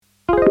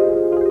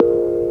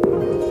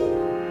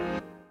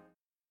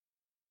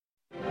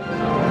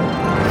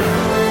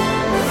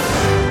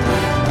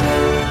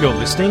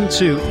listening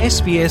to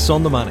SBS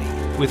On The Money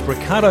with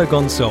Ricardo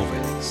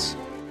Gonçalves.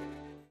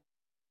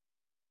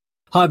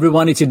 Hi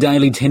everyone, it's your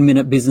daily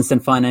 10-minute business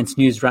and finance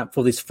news wrap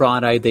for this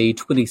Friday, the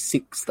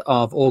 26th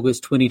of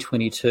August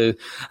 2022.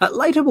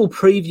 Later we'll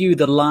preview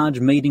the large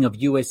meeting of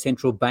US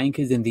central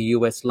bankers in the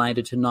US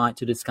later tonight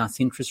to discuss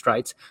interest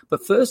rates.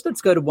 But first,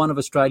 let's go to one of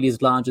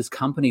Australia's largest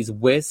companies,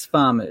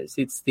 Wesfarmers.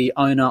 It's the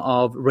owner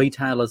of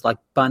retailers like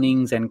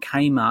Bunnings and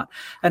Kmart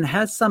and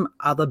has some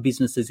other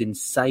businesses in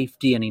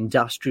safety and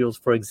industrials,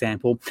 for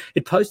example.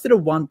 It posted a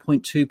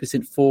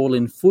 1.2% fall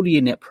in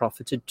full-year net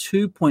profit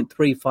to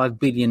 $2.35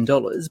 billion,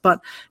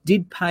 but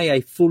did pay a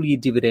full-year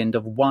dividend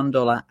of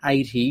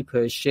 $1.80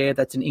 per share.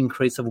 That's an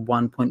increase of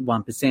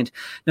 1.1%.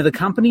 Now, the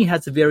company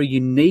has a very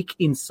unique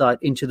insight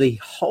into the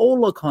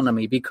whole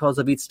economy because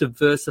of its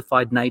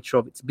diversified nature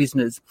of its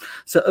business.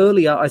 So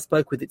earlier, I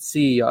spoke with its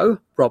CEO,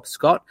 Rob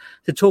Scott,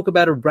 to talk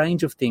about a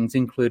range of things,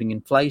 including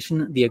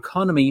inflation, the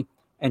economy,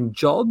 and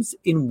jobs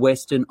in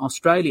Western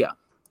Australia.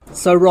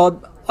 So,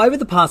 Rob, over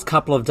the past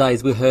couple of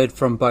days, we heard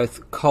from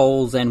both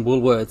Coles and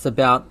Woolworths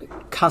about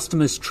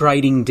customers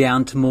trading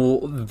down to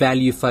more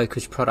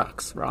value-focused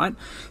products, right?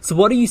 So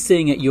what are you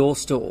seeing at your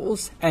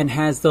stores? And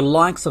has the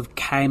likes of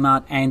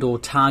Kmart and or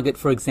Target,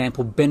 for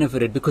example,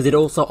 benefited because it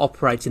also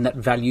operates in that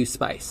value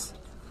space?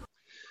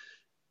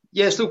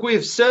 Yes, look,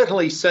 we've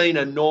certainly seen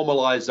a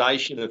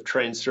normalisation of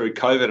trends through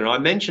COVID. And I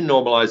mention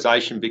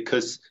normalisation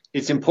because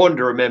it's important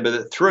to remember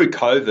that through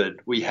COVID,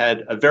 we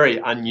had a very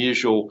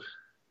unusual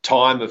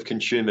time of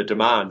consumer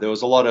demand. There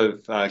was a lot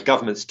of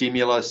government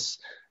stimulus.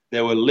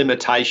 There were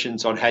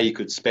limitations on how you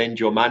could spend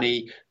your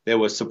money. There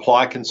were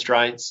supply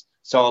constraints.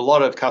 So a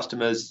lot of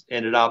customers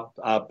ended up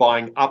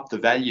buying up the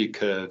value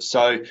curve.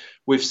 So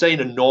we've seen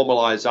a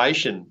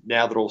normalisation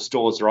now that all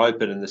stores are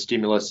open and the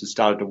stimulus has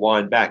started to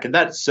wind back. And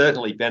that's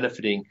certainly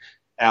benefiting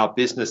our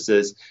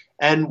businesses.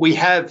 And we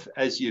have,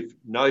 as you've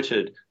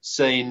noted,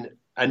 seen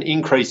an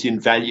increase in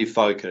value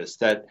focus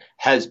that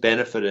has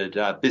benefited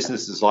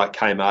businesses like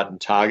Kmart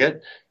and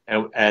Target.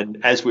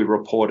 And as we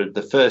reported,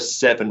 the first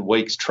 7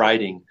 weeks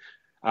trading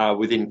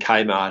within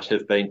Kmart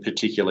have been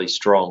particularly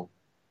strong.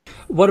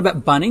 What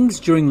about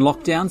Bunnings? During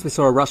lockdowns, we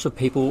saw a rush of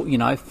people,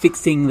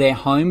 fixing their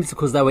homes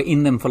because they were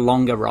in them for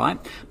longer, right?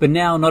 But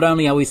now not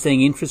only are we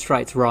seeing interest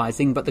rates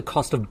rising, but the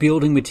cost of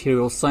building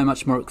materials so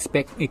much more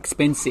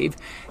expensive.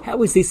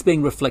 How is this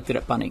being reflected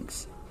at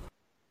Bunnings?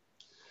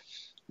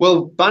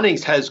 Well,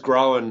 Bunnings has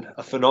grown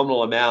a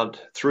phenomenal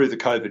amount through the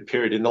COVID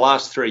period. In the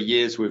last 3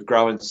 years, we've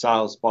grown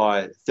sales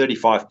by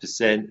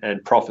 35%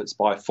 and profits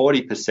by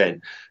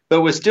 40%. But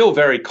we're still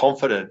very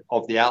confident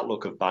of the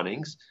outlook of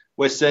Bunnings.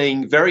 We're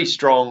seeing very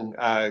strong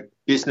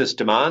business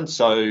demand,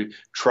 so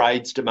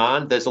trades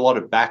demand. There's a lot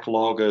of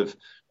backlog of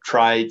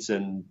trades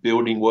and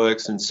building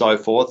works and so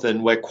forth,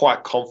 and we're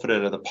quite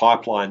confident of the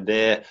pipeline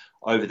there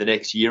over the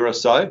next year or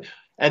so.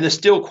 And there's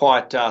still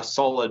quite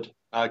solid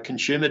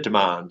consumer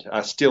demand.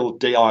 Still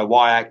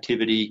DIY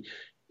activity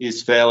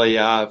is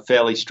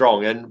fairly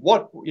strong. And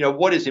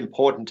what is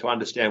important to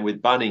understand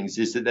with Bunnings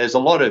is that there's a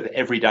lot of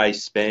everyday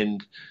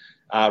spend,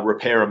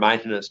 repair and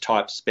maintenance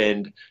type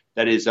spend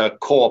that is a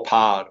core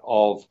part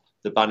of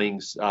the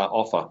Bunnings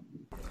offer.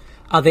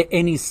 Are there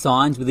any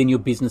signs within your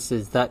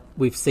businesses that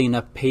we've seen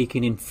a peak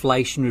in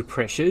inflationary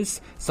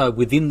pressures, so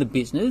within the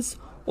business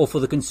or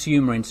for the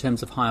consumer in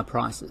terms of higher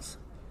prices?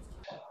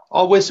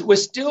 Oh, we're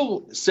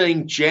still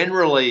seeing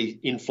generally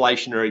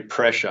inflationary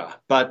pressure,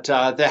 but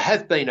there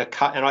have been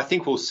and I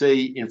think we'll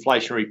see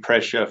inflationary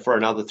pressure for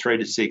another 3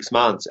 to 6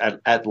 months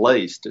at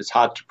least. It's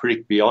hard to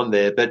predict beyond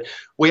there, but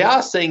we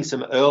are seeing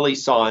some early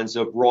signs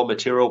of raw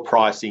material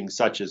pricing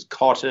such as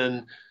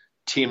cotton,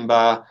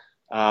 timber,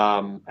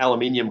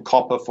 aluminium,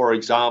 copper, for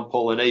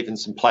example, and even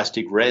some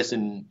plastic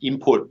resin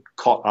input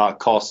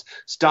costs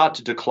start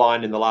to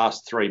decline in the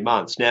last 3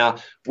 months. Now,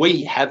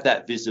 we have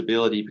that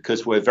visibility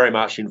because we're very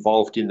much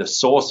involved in the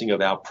sourcing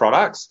of our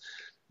products.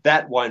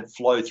 That won't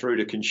flow through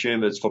to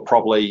consumers for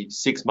probably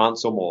 6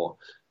 months or more.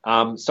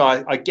 So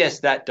I guess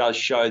that does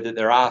show that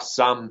there are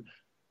some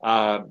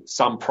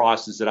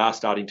prices that are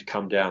starting to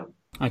come down.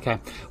 Okay.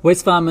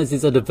 Wesfarmers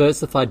is a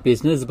diversified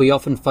business. We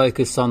often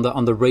focus on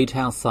the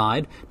retail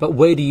side, but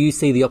where do you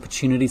see the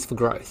opportunities for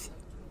growth?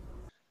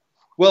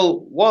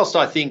 Well, whilst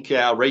I think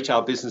our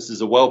retail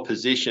businesses are well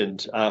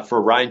positioned for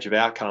a range of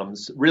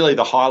outcomes, really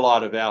the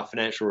highlight of our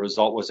financial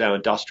result was our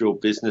industrial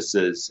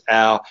businesses.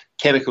 Our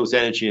chemicals,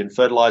 energy and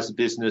fertiliser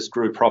business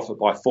grew profit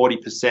by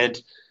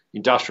 40%.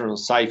 Industrial and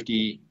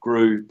safety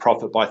grew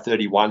profit by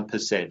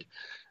 31%.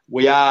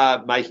 We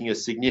are making a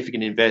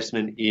significant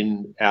investment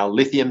in our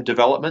lithium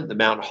development, the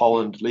Mount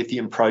Holland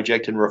lithium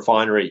project and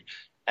refinery,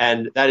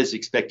 and that is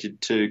expected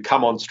to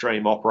come on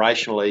stream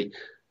operationally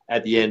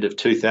at the end of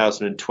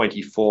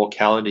 2024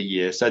 calendar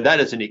year. So that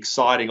is an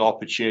exciting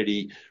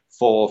opportunity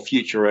for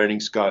future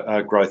earnings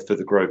growth for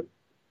the group.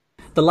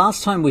 The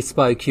last time we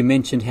spoke, you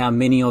mentioned how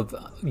many of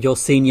your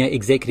senior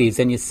executives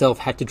and yourself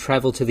had to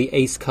travel to the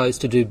East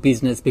Coast to do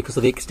business because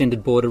of the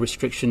extended border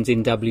restrictions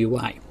in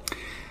WA.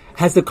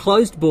 Has the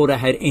closed border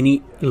had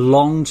any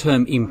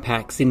long-term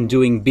impacts in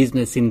doing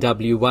business in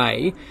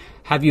WA?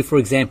 Have you, for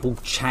example,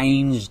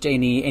 changed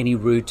any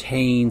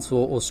routines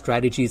or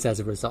strategies as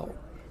a result?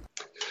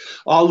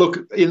 Oh,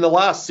 look, in the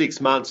last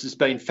 6 months, it's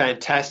been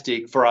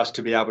fantastic for us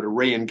to be able to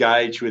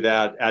re-engage with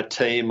our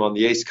team on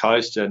the East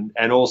Coast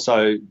and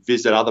also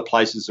visit other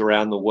places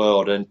around the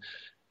world. And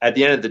at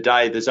the end of the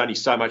day, there's only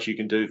so much you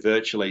can do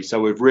virtually. So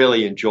we've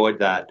really enjoyed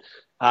that.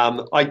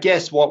 I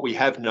guess what we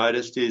have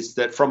noticed is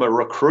that from a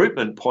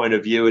recruitment point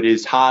of view, it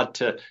is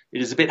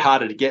a bit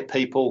harder to get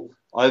people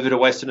over to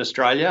Western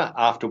Australia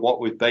after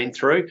what we've been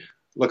through.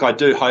 Look, I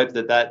do hope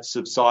that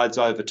subsides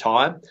over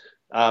time.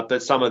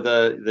 But some of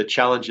the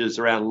challenges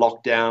around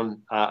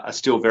lockdown are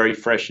still very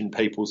fresh in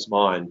people's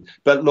mind.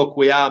 But look,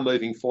 we are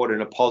moving forward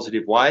in a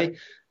positive way.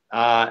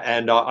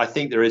 And I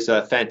think there is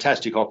a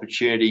fantastic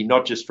opportunity,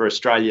 not just for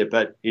Australia,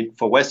 but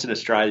for Western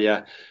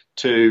Australia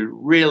to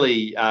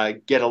really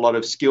get a lot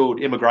of skilled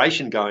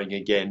immigration going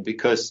again,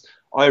 because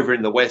over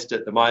in the West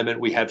at the moment,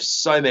 we have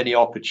so many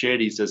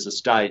opportunities as a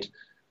state,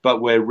 but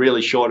we're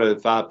really short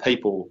of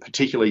people,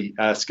 particularly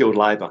skilled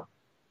labour.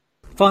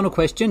 Final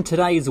question.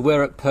 Today is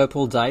Wear It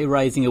Purple Day,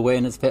 raising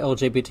awareness for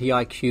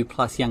LGBTIQ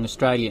plus young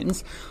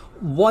Australians.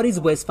 What is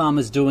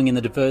Wesfarmers doing in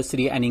the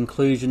diversity and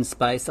inclusion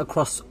space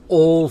across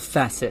all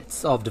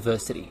facets of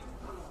diversity?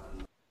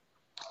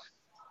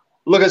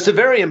 Look, it's a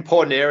very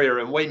important area,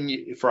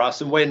 and for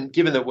us,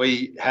 given that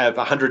we have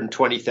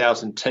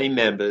 120,000 team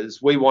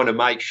members, we want to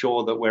make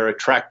sure that we're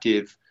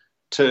attractive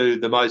to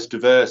the most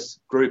diverse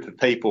group of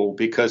people,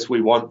 because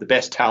we want the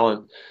best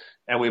talent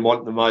and we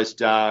want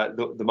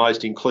the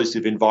most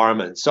inclusive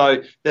environment.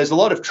 So there's a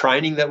lot of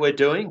training that we're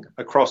doing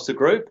across the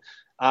group.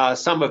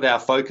 Some of our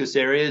focus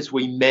areas,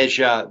 we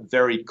measure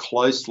very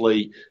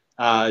closely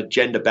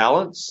gender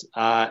balance,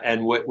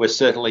 and we're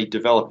certainly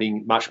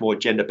developing much more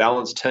gender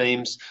balanced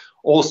teams.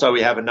 Also,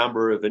 we have a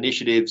number of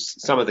initiatives.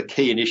 Some of the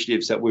key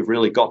initiatives that we've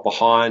really got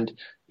behind: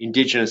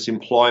 Indigenous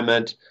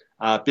employment,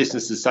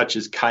 businesses such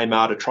as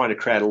Kmart are trying to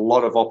create a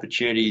lot of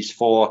opportunities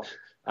for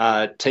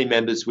team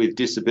members with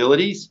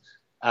disabilities.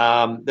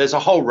 There's a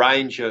whole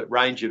range of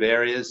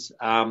areas.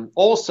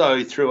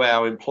 Also, through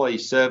our employee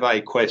survey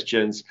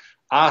questions,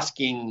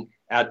 asking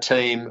our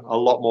team a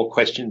lot more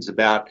questions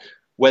about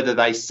whether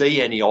they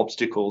see any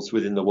obstacles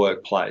within the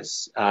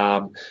workplace.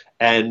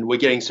 And we're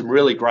getting some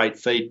really great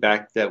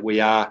feedback that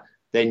we are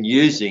then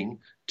using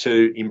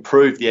to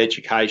improve the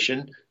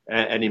education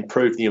and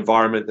improve the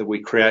environment that we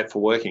create for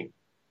working.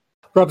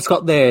 Rob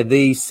Scott there,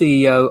 the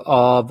CEO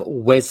of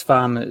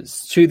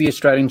Wesfarmers. To the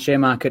Australian share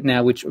market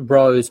now, which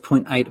rose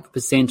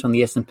 0.8% on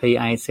the S&P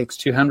ASX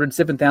 200,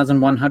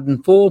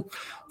 7,104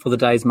 for the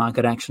day's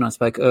market action. I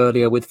spoke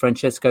earlier with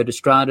Francesco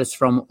D'Estrades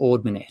from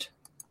Ord Minnett.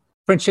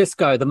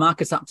 Francesco, the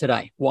market's up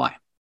today. Why?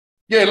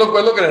 Yeah, look,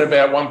 we're looking at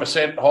about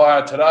 1%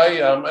 higher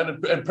today,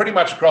 and pretty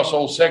much across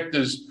all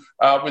sectors,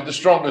 with the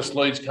strongest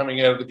leads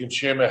coming out of the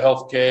consumer,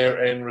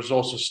 healthcare and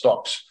resources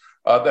stocks.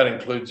 That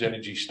includes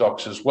energy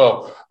stocks as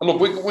well. And look,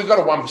 we got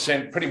a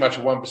 1%, pretty much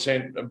a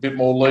 1%, a bit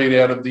more lead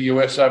out of the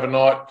US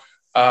overnight.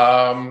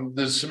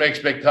 There's some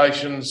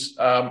expectations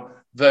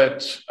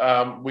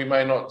that we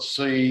may not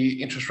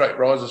see interest rate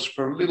rises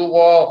for a little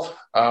while.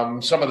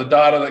 Some of the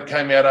data that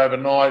came out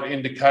overnight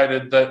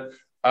indicated that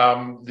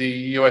the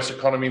US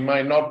economy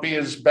may not be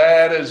as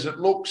bad as it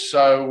looks.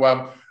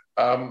 So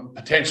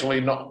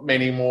potentially not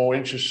many more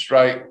interest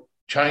rate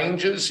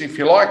changes, if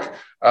you like.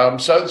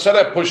 So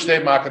that pushed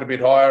their market a bit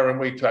higher, and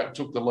we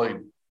took the lead.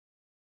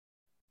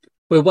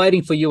 We're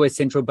waiting for US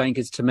central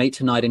bankers to meet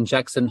tonight in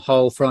Jackson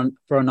Hole for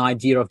an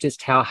idea of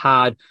just how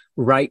hard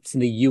rates in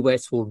the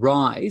US will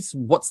rise.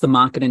 What's the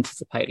market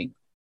anticipating?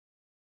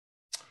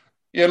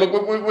 Yeah, look,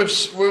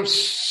 we've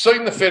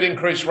seen the Fed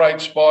increase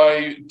rates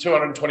by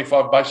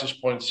 225 basis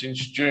points since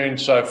June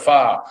so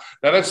far.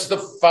 Now, that's the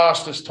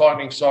fastest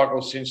tightening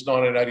cycle since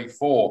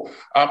 1984.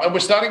 And we're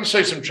starting to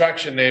see some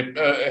traction there,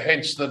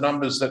 hence the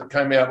numbers that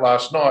came out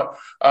last night.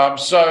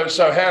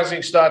 So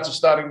housing starts are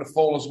starting to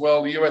fall as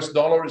well. The US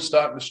dollar is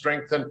starting to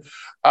strengthen.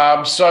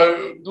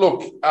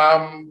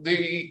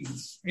 The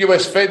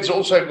US Fed's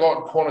also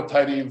got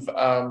quantitative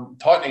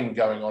tightening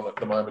going on at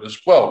the moment as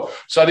well.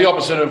 So the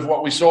opposite of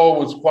what we saw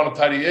was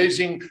quantitative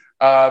easing.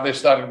 They're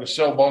starting to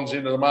sell bonds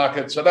into the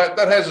market. So that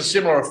has a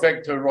similar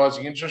effect to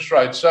rising interest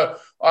rates. So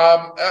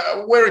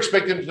we're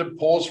expecting to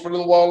pause for a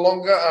little while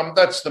longer.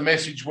 That's the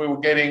message we were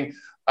getting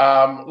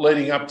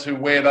leading up to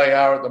where they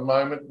are at the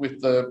moment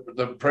with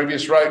the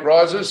previous rate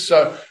rises.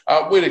 So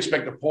we'd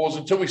expect to pause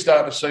until we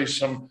start to see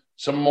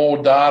some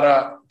more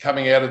data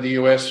coming out of the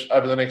US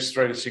over the next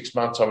 3 to 6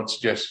 months, I would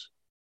suggest.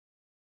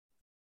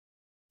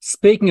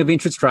 Speaking of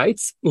interest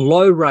rates,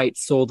 low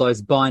rates saw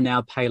those buy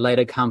now, pay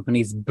later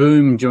companies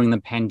boom during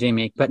the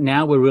pandemic, but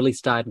now we're really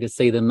starting to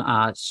see them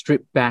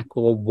strip back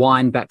or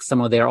wind back some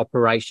of their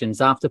operations.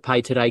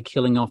 Afterpay today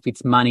killing off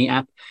its money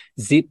app.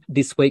 Zip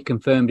this week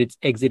confirmed it's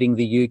exiting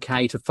the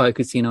UK to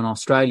focus in on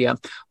Australia.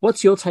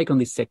 What's your take on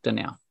this sector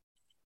now?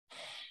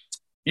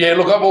 Yeah,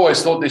 look, I've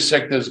always thought this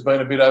sector's been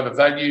a bit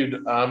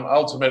overvalued.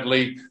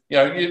 Ultimately,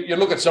 you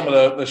look at some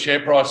of the share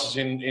prices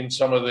in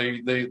some of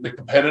the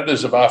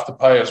competitors of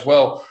Afterpay as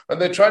well, and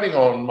they're trading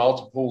on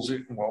multiples,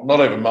 well,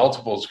 not even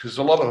multiples, because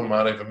a lot of them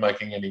aren't even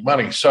making any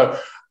money. So,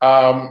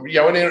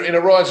 in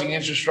a rising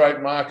interest rate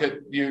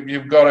market,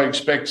 you've got to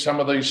expect some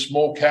of these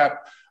small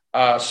cap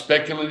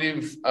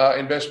speculative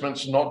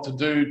investments not to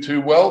do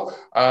too well,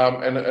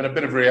 and a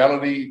bit of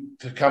reality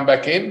to come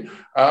back in.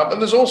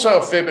 And there's also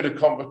a fair bit of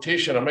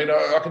competition. I mean,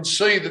 I can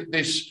see that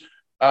this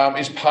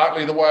is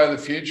partly the way of the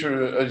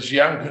future, as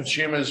young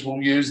consumers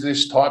will use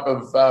this type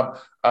of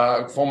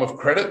form of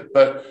credit.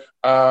 But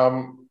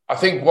I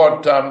think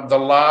what the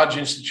large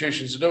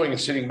institutions are doing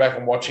is sitting back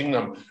and watching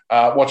them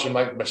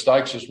make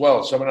mistakes as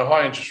well. So in a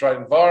high interest rate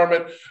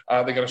environment,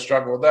 they're going to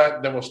struggle with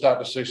that. Then we'll start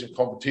to see some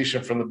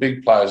competition from the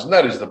big players, and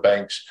that is the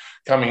banks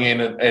coming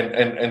in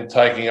and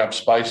taking up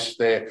space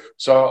there.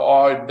 So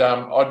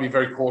I'd be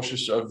very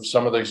cautious of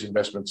some of these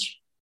investments.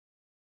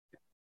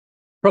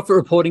 Profit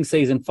reporting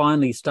season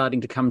finally starting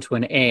to come to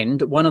an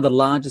end. One of the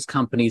largest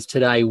companies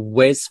today,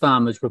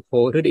 Wesfarmers,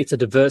 reported. It's a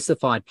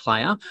diversified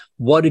player.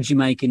 What did you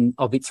make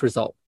of its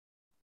result?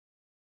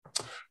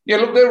 Yeah,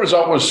 look, their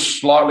result was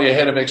slightly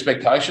ahead of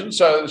expectations.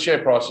 So the share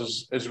price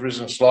has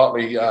risen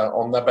slightly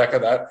on the back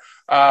of that.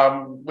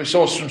 We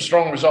saw some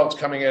strong results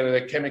coming out of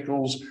their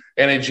chemicals,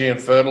 energy and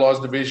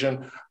fertiliser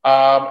division.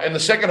 And the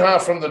second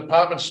half from the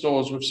department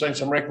stores, we've seen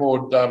some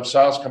record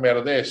sales come out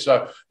of there.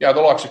 So, the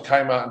likes of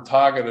Kmart and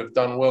Target have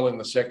done well in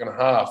the second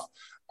half.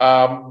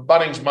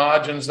 Bunnings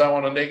margins, though,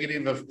 on a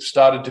negative, have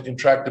started to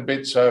contract a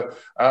bit. So,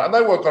 and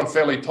they work on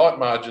fairly tight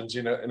margins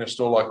in a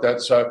store like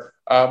that. So,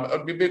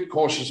 I'd be a bit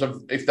cautious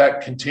of if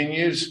that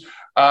continues.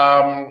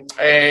 And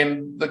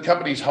the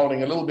company's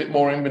holding a little bit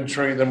more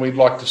inventory than we'd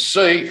like to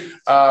see.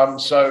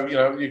 So,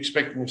 you're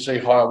expecting to see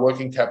higher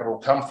working capital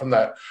come from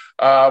that.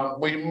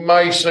 We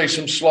may see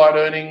some slight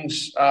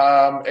earnings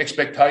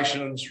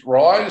expectations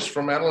rise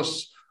from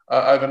analysts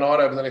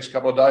overnight over the next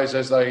couple of days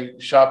as they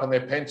sharpen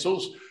their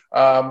pencils.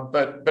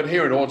 But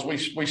here at Ords,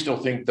 we still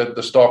think that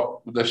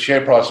the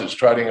share price that's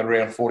trading at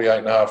around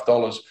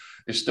 $48.50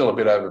 is still a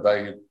bit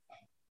overvalued.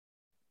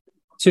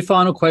 Two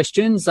final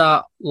questions.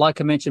 Like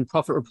I mentioned,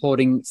 profit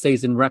reporting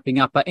season wrapping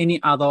up. Are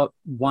any other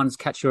ones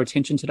catch your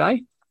attention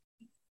today?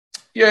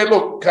 Yeah,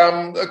 look,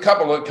 a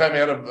couple that came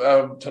out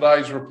of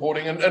today's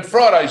reporting, and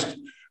Friday's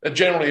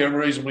generally a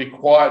reasonably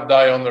quiet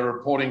day on the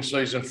reporting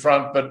season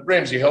front, but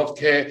Ramsay Health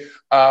Care,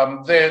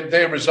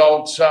 their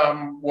results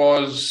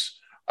was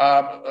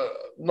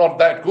not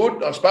that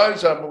good, I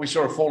suppose. We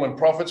saw a fall in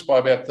profits by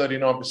about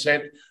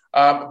 39%.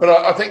 But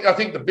I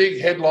think the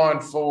big headline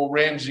for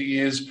Ramsay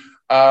is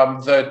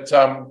that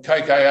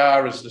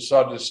KKR has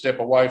decided to step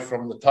away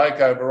from the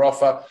takeover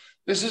offer.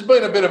 This has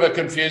been a bit of a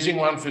confusing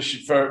one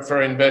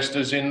for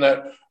investors in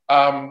that,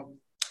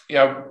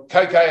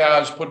 KKR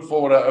has put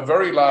forward a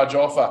very large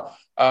offer,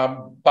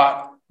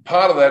 but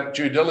part of that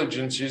due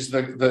diligence is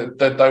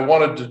that they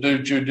wanted to do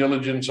due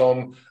diligence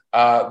on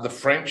the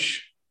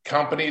French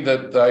company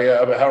that they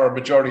are a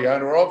majority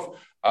owner of,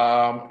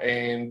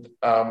 and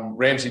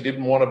Ramsay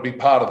didn't want to be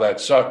part of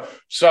that. So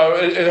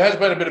it has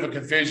been a bit of a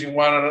confusing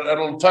one, and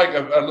it'll take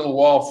a little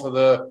while for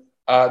the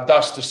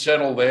dust to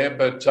settle there.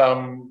 But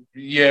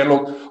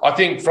look, I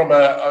think from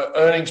a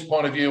earnings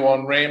point of view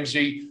on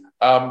Ramsay,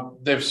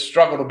 they've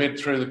struggled a bit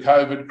through the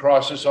COVID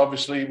crisis,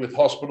 obviously with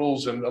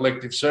hospitals and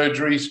elective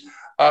surgeries.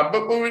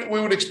 But we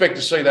would expect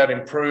to see that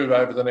improve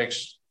over the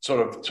next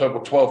sort of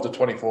 12 to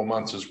 24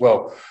 months as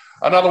well.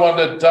 Another one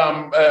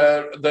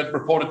that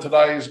reported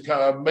today is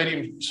a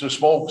medium to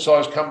small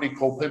size company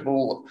called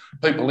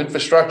People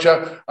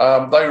Infrastructure.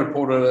 They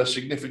reported a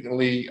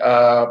significantly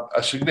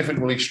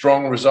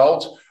strong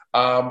result.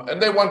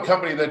 And they're one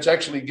company that's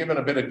actually given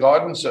a bit of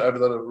guidance over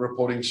the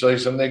reporting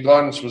season. Their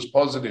guidance was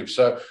positive.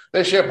 So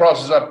their share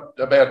price is up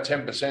about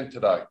 10%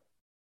 today.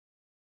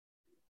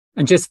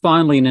 And just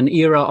finally, in an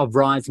era of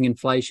rising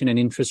inflation and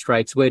interest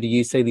rates, where do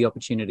you see the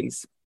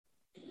opportunities?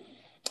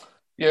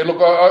 Yeah,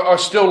 look, I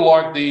still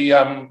like the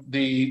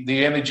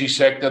energy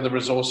sector, the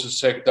resources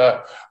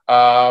sector.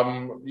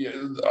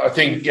 I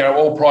think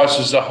oil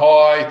prices are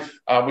high.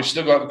 We've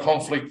still got the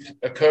conflict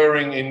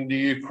occurring in the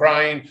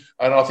Ukraine,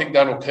 and I think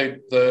that'll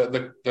keep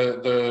the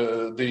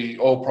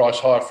oil price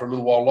high for a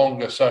little while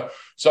longer. So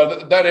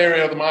that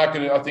area of the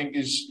market, I think,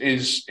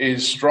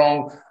 is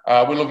strong.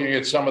 We're looking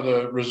at some of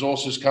the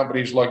resources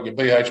companies like your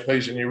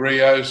BHPs and your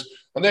Rios,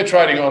 and they're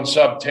trading on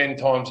sub 10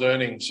 times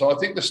earnings. So I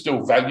think there's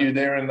still value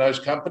there in those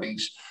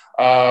companies.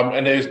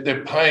 And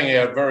they're paying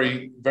out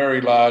very, very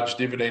large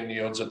dividend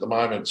yields at the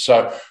moment.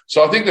 So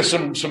I think there's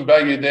some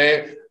value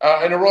there.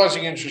 In a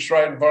rising interest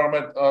rate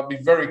environment, I'd be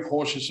very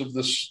cautious of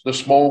the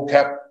small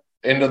cap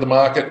end of the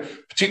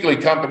market,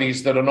 particularly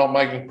companies that are not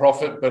making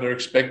profit but are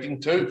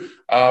expecting to.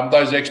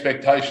 Those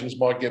expectations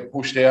might get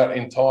pushed out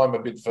in time a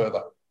bit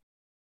further.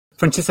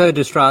 Francisco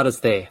D'Estrades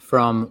there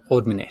from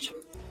Ord Minnett.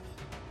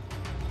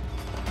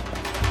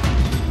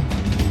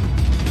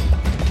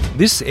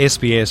 This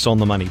SBS On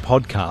The Money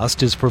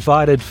podcast is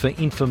provided for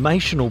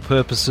informational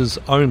purposes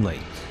only.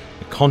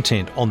 The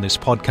content on this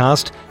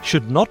podcast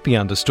should not be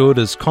understood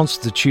as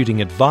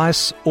constituting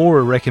advice or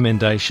a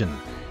recommendation.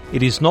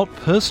 It is not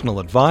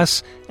personal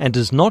advice and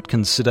does not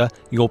consider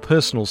your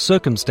personal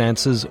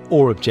circumstances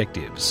or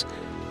objectives.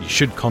 You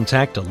should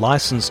contact a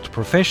licensed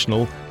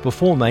professional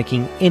before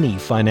making any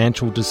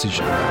financial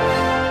decision.